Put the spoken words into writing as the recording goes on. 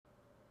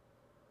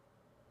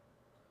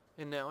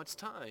And now it's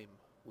time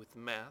with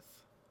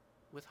Math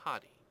with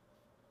Hadi.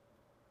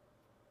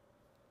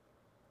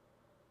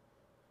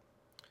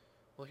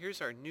 Well,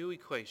 here's our new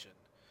equation.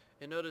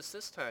 And notice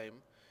this time,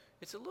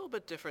 it's a little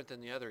bit different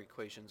than the other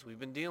equations we've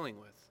been dealing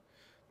with.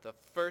 The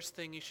first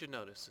thing you should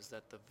notice is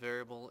that the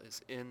variable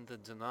is in the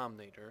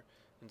denominator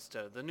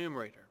instead of the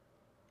numerator.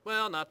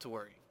 Well, not to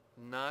worry.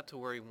 Not to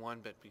worry one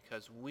bit,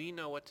 because we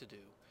know what to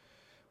do.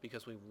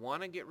 Because we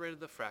want to get rid of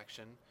the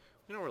fraction.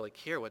 We don't really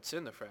care what's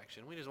in the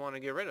fraction. We just want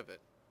to get rid of it.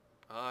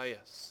 Ah,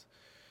 yes.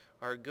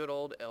 Our good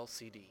old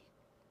LCD.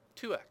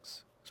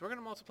 2x. So we're going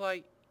to multiply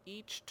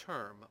each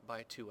term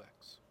by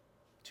 2x.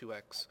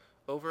 2x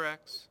over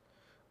x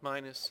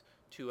minus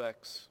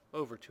 2x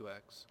over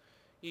 2x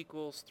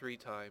equals 3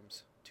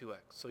 times 2x.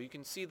 So you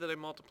can see that I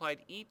multiplied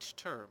each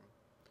term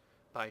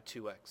by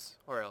 2x,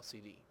 or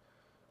LCD.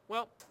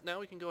 Well, now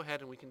we can go ahead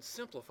and we can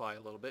simplify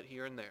a little bit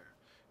here and there.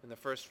 In the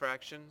first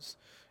fractions,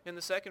 in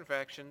the second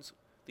fractions,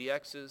 the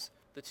x's,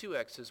 the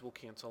 2x's will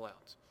cancel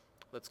out.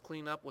 Let's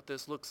clean up what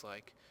this looks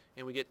like,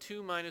 and we get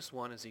 2 minus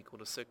 1 is equal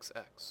to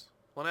 6x.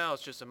 Well, now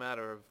it's just a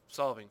matter of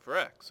solving for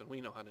x, and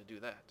we know how to do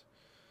that.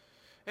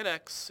 And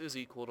x is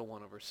equal to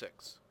 1 over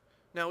 6.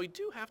 Now, we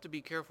do have to be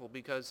careful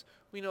because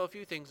we know a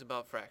few things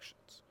about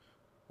fractions.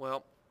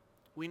 Well,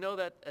 we know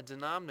that a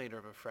denominator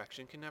of a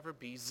fraction can never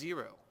be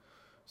 0.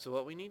 So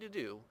what we need to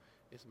do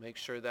is make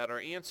sure that our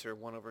answer,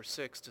 1 over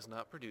 6, does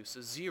not produce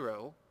a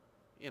 0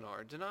 in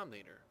our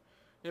denominator.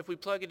 And if we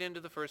plug it into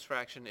the first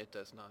fraction, it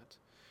does not.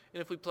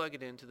 And if we plug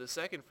it into the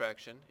second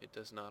fraction, it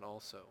does not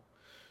also.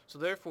 So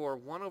therefore,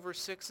 1 over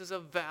 6 is a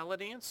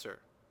valid answer.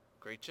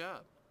 Great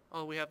job.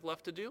 All we have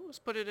left to do is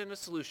put it in a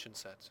solution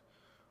set.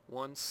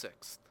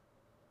 1/6.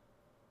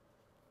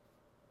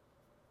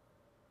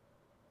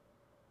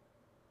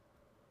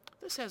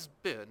 This has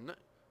been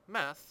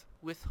Math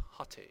with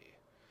Hate.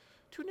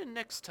 Tune in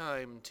next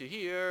time to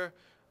hear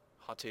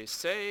Hate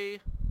say...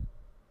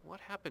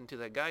 What happened to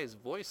that guy's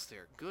voice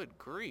there? Good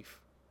grief.